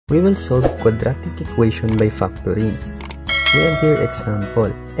We will solve quadratic equation by factoring. We have here example,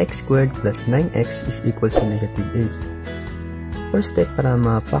 x squared plus 9x is equals to negative 8. First step para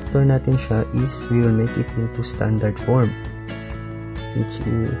ma-factor natin siya is we will make it into standard form, which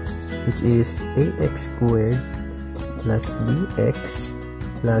is ax squared plus bx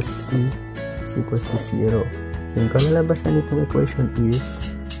plus c is equals to 0. So yung kalalabasan nitong equation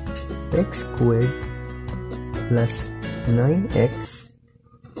is x squared plus 9x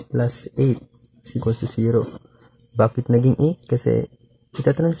plus 8 is equals to 0. Bakit naging 8? Kasi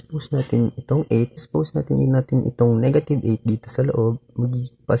itatranspose natin itong 8, suppose natin itong negative 8 dito sa loob,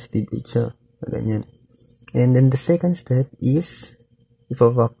 magiging positive 8 siya. Ganyan. And then the second step is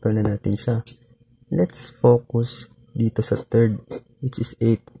ipa-factor na natin siya. Let's focus dito sa third, which is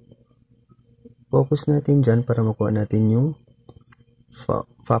 8. Focus natin dyan para makuha natin yung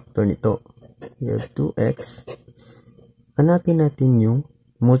factor nito. We have 2x. Hanapin natin yung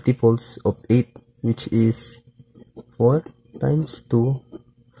multiples of 8, which is 4 times 2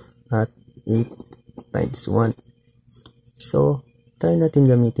 at 8 times 1. So, try natin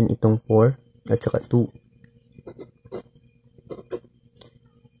gamitin itong 4 at saka 2.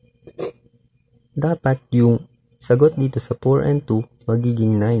 Dapat yung sagot dito sa 4 and 2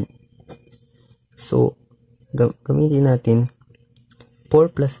 magiging 9. So, gamitin natin 4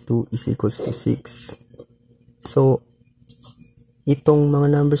 plus 2 is equals to 6. So, itong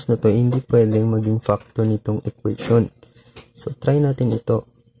mga numbers na to hindi pwedeng maging factor nitong equation. So, try natin ito.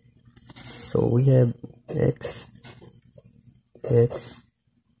 So, we have x, 8,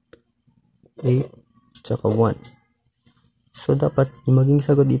 tsaka 1. So, dapat yung maging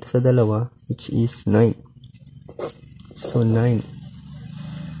sagot dito sa dalawa, which is 9. So, 9.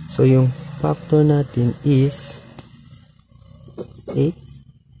 So, yung factor natin is 8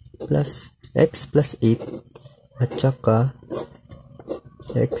 plus x plus 8 at saka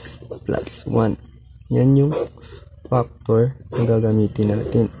x plus 1. Yan yung factor na gagamitin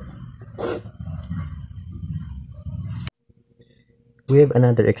natin. We have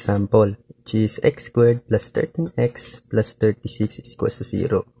another example, which is x squared plus 13x plus 36 is equals to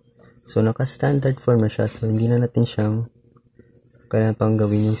 0. So, naka-standard form na siya. So, hindi na natin siyang kailangan pang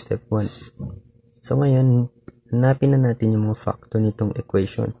gawin yung step 1. So, ngayon, hanapin na natin yung mga factor nitong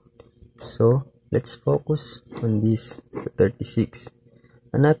equation. So, let's focus on this, so 36.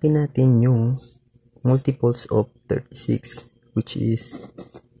 Hanapin natin yung multiples of 36, which is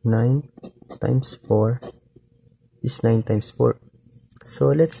 9 times 4 is 9 times 4.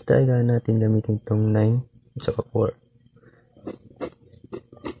 So, let's try natin gamitin itong 9 at saka 4.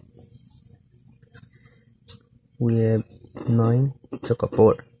 We have 9 at saka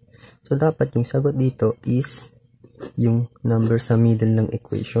 4. So, dapat yung sagot dito is yung number sa middle ng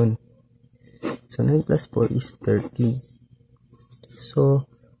equation. So, 9 plus 4 is 13. So,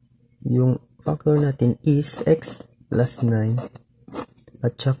 yung factor natin is x plus 9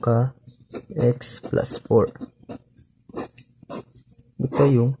 at saka x plus 4. Ito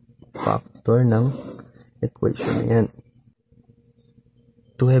yung factor ng equation na yan.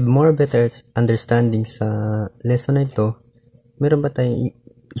 To have more better understanding sa lesson na ito, meron ba tayong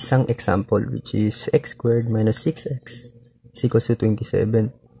isang example, which is x squared minus 6x is equals to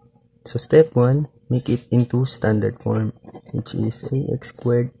 27. So, step 1, make it into standard form, which is ax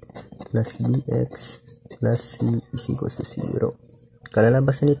squared plus bx plus c is equals to 0.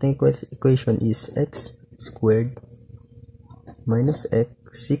 Kalalabasan nitong equation is x squared minus x,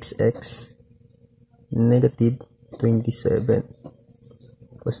 6x negative 27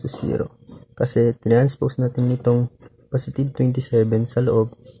 equals to 0. Kasi transpose natin nitong positive 27 sa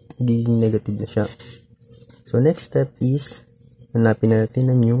loob, magiging negative na siya. So, next step is hanapin natin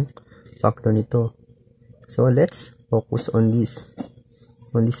ang yung factor nito. So, let's focus on this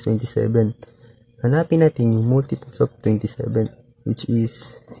 27. Hanapin natin yung multiples of 27, which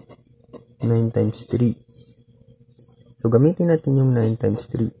is 9 times 3. So, gamitin natin yung 9 times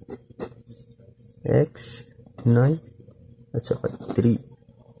 3. X, 9, at saka 3.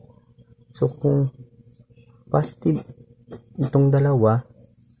 So, kung positive itong dalawa,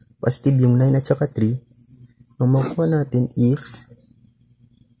 positive yung 9 at saka 3, ang makuha natin is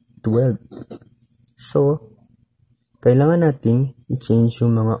 12. So, kailangan nating i-change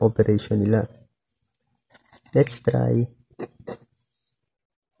yung mga operation nila. Let's try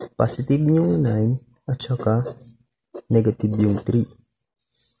positive yung 9 at saka negative yung 3.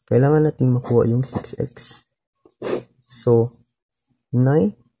 Kailangan nating makuha yung 6x. So,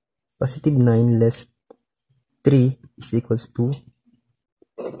 9, positive 9 less 3 is equals to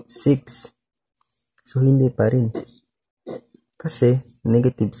 6. So, hindi pa rin. Kasi,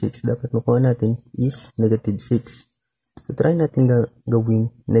 negative 6, dapat makuha natin is negative 6. So, try natin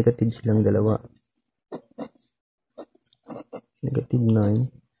gawing negative silang dalawa. Negative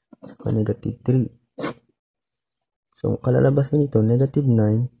 9, saka negative 3. So, kalalabasan nito, negative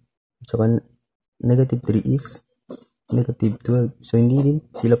 9, saka negative 3 is negative 12. So, hindi din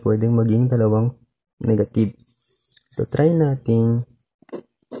sila pwedeng maging dalawang negative. So, try natin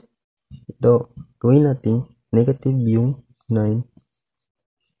ito. Gawin natin negative yung 9,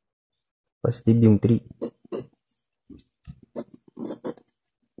 positive yung 3.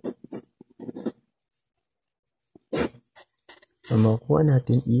 Ang makukuha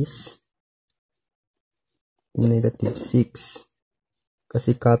natin is negative 6.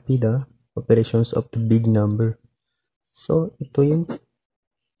 Kasi copy the operations of the big number. So, ito yung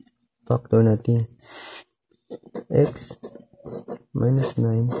factor natin. X minus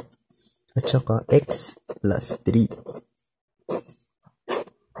 9 at saka x plus 3.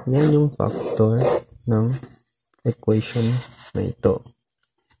 Yan yung factor ng equation na ito.